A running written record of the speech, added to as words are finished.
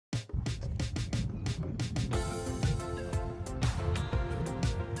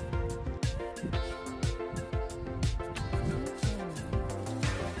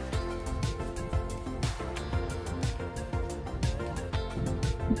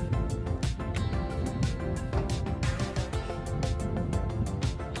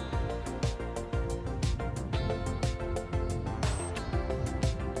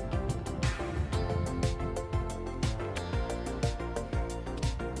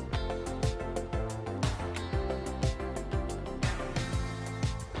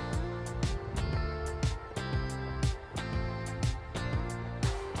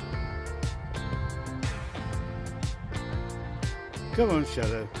Come on,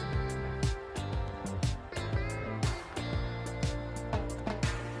 Shadow.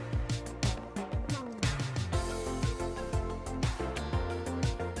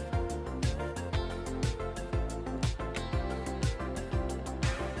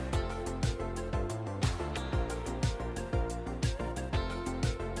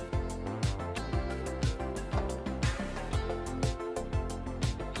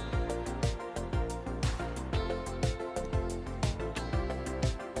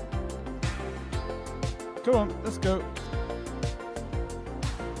 Come on, let's go.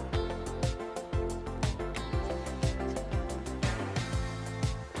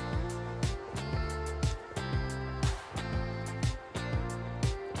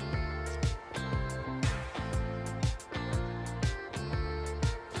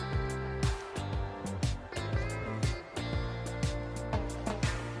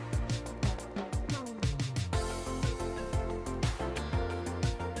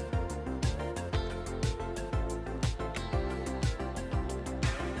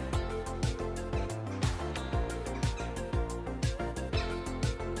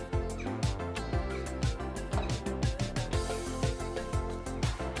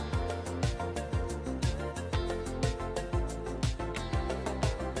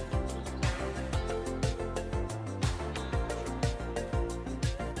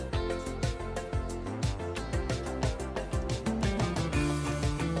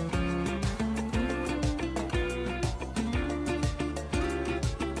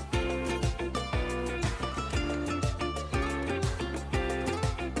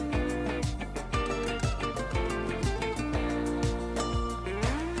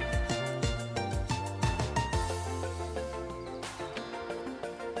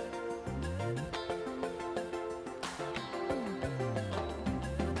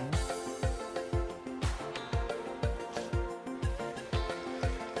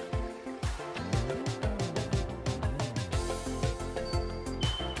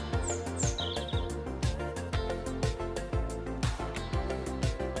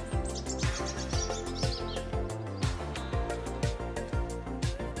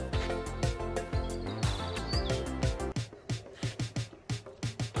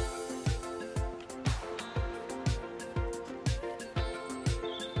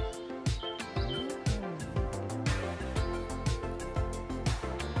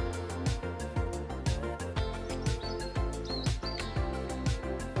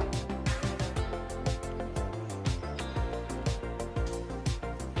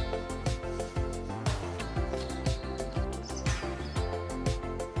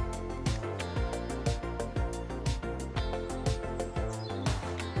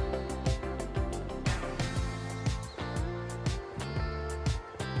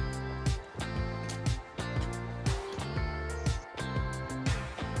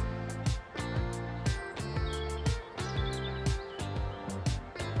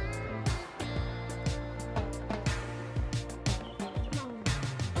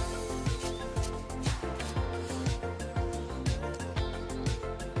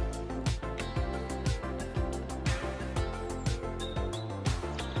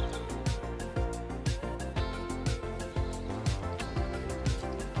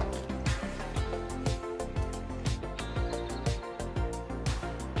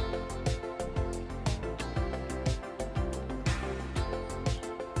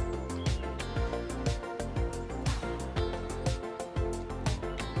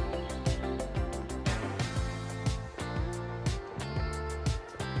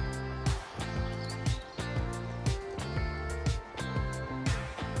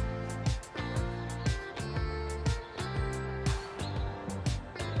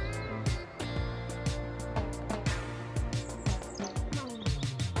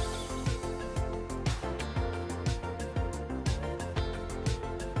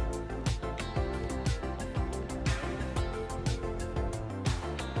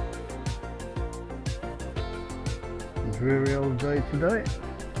 Dreary old day today.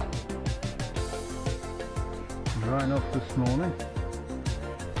 Drying off this morning.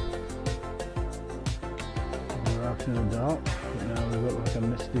 We were out in the dark, but now we've got like a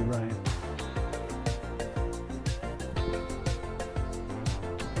misty rain.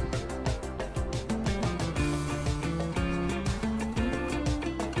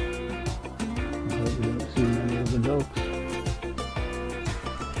 I hope we don't see many of the dogs.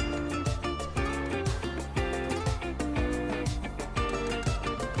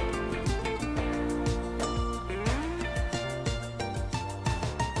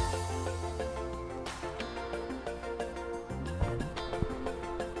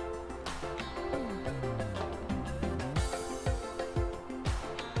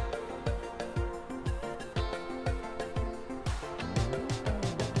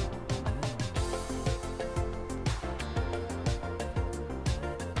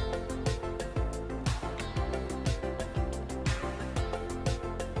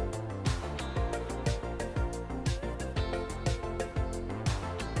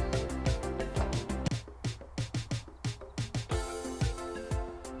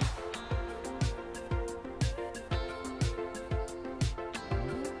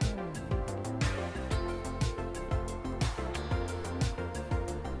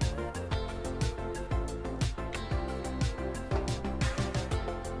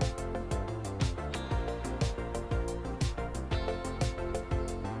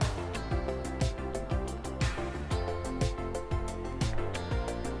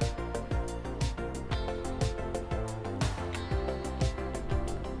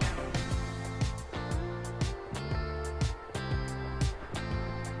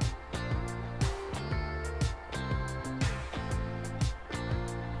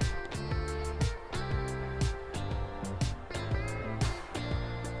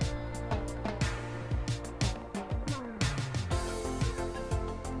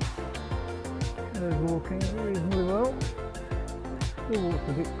 Shadow's walking reasonably well. Still walks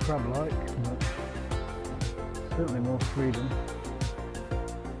a bit crab-like, but certainly more freedom.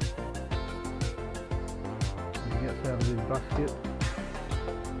 He gets out of his basket,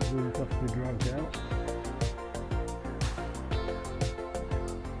 doesn't have to be dragged out.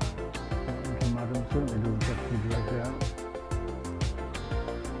 Madam certainly doesn't have to be dragged out.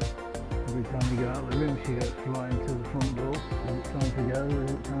 Every time you go out the room she gets flying to the front door. Is it time to go?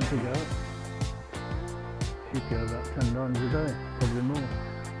 Is it time to go? She'd go about 10 times a day, probably more.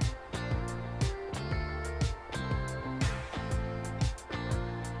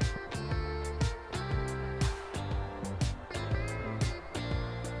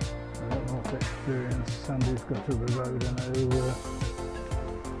 I don't know what experience Sandy's got of the road. I know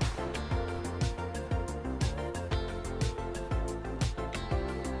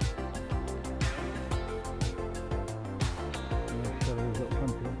Shadow's got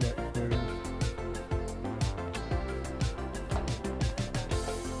plenty of experience.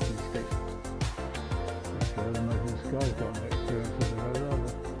 I don't imagine Skye's got no experience with the road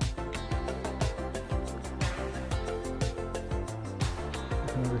either. I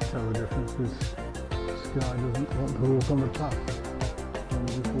can always tell the difference is Skye doesn't want to walk on the path. When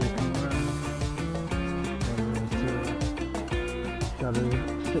he's just walking around. Whereas Shadow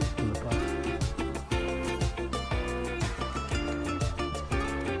sticks to the path.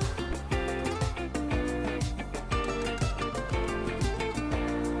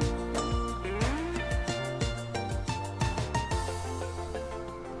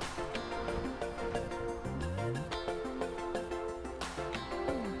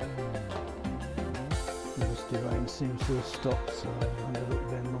 The rain seems to have stopped, so I've ended up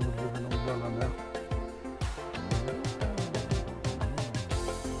being numbered with an umbrella now.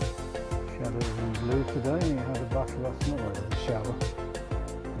 Shadow's in blue today. He had a bath last night, well, a shower.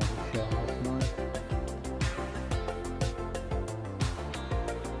 Had a shower last night.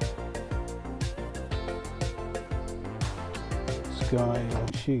 Skye,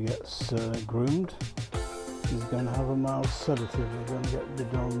 when she gets groomed, is going to have a mild sedative. They're going to get it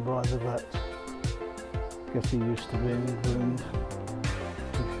done by the vet. Guess he used to being groomed,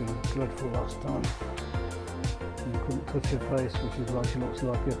 which was dreadful last time. You couldn't touch her face, which is why she looks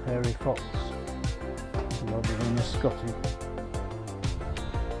like a hairy fox rather than a Scotty.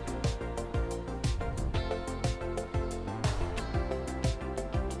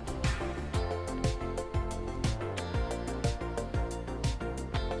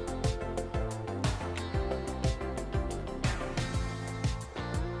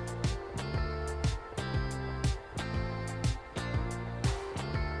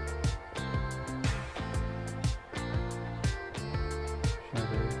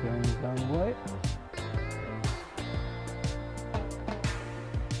 Going down the way.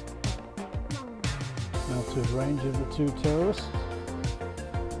 Out of range of the two terrorists.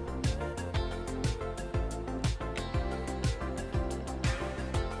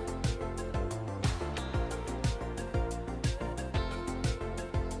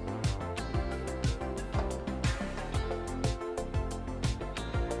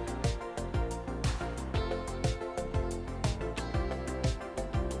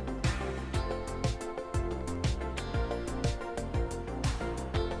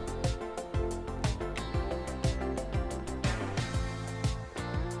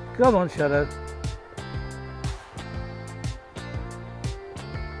 Come on, Shadow.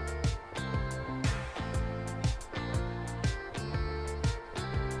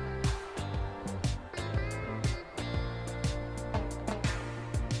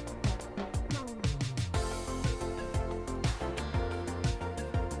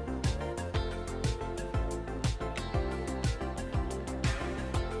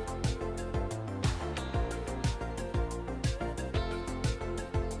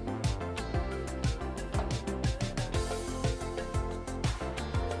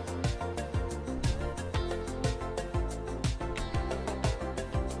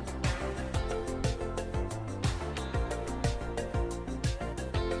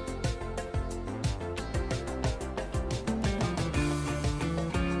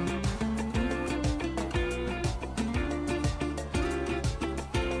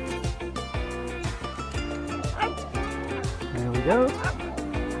 There we go.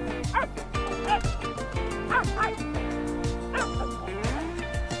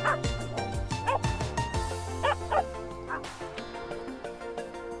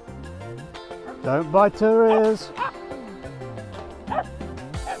 Don't bite her ears.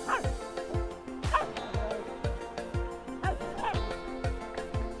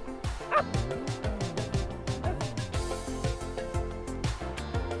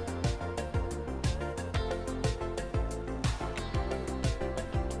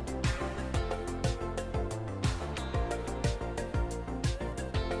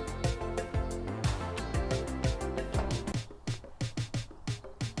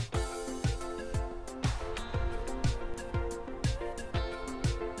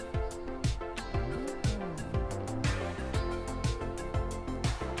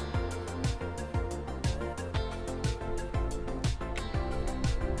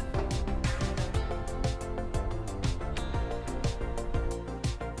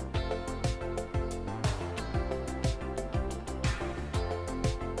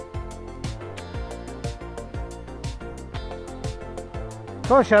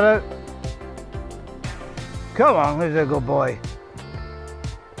 Come on, Shadow. Come on, who's a good boy?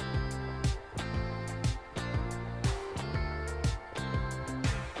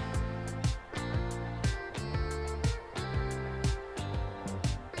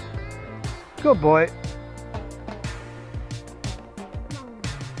 Good boy.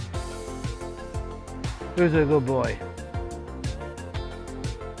 Who's a good boy?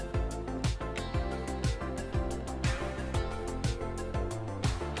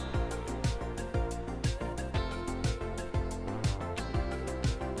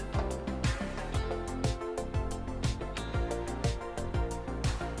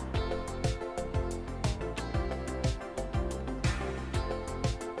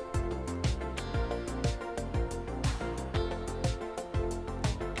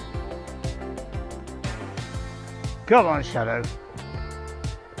 Come on, Shadow.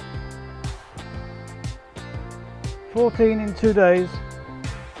 14 in 2 days.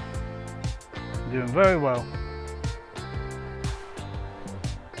 Doing very well.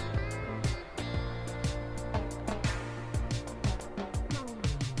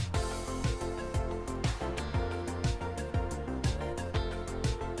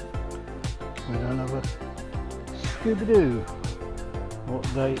 We don't have a Scooby-Doo. What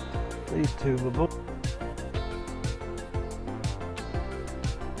date these two were booked.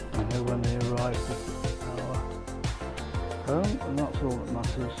 We know when they arrived at our home, and that's all that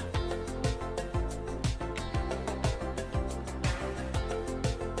matters.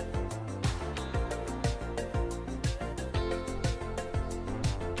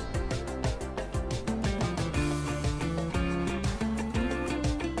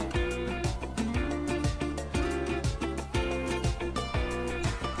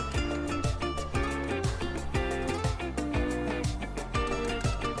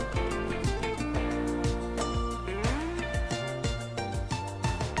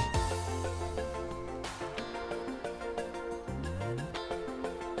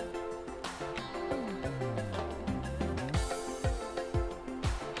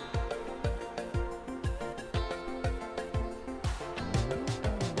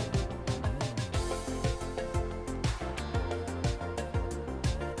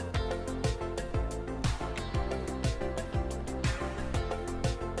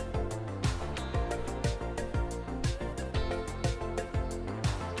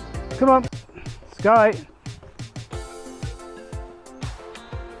 Come on, Skye.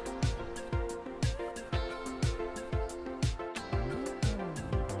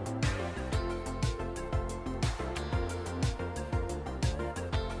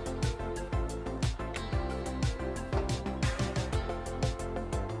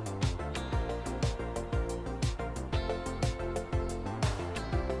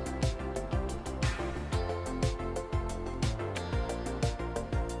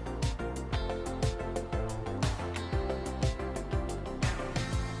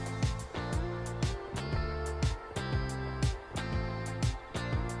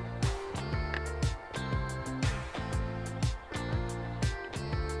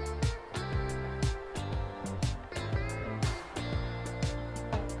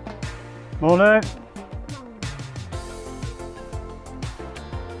 Morning.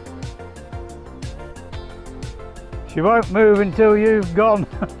 She won't move until you've gone.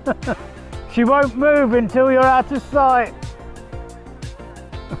 She won't move until you're out of sight.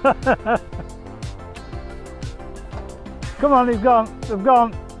 Come on, he's gone. They've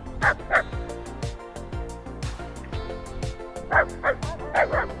gone.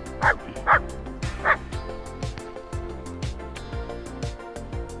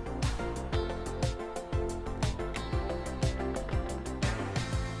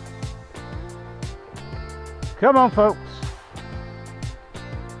 Come on, folks.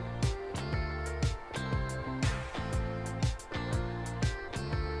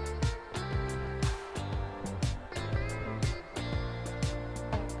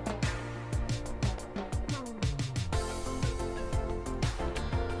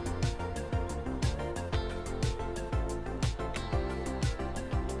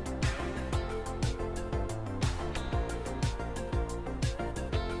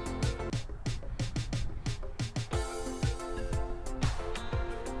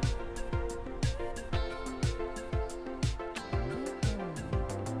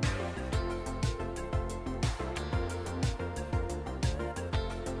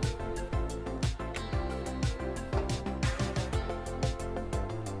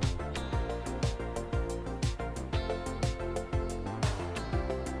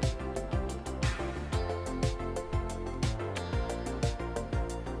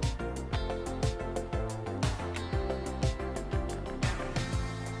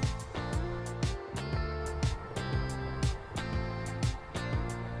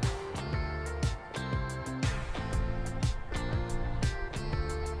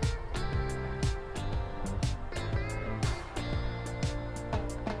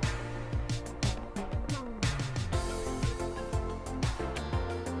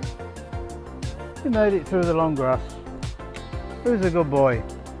 He made it through the long grass. Who's a good boy?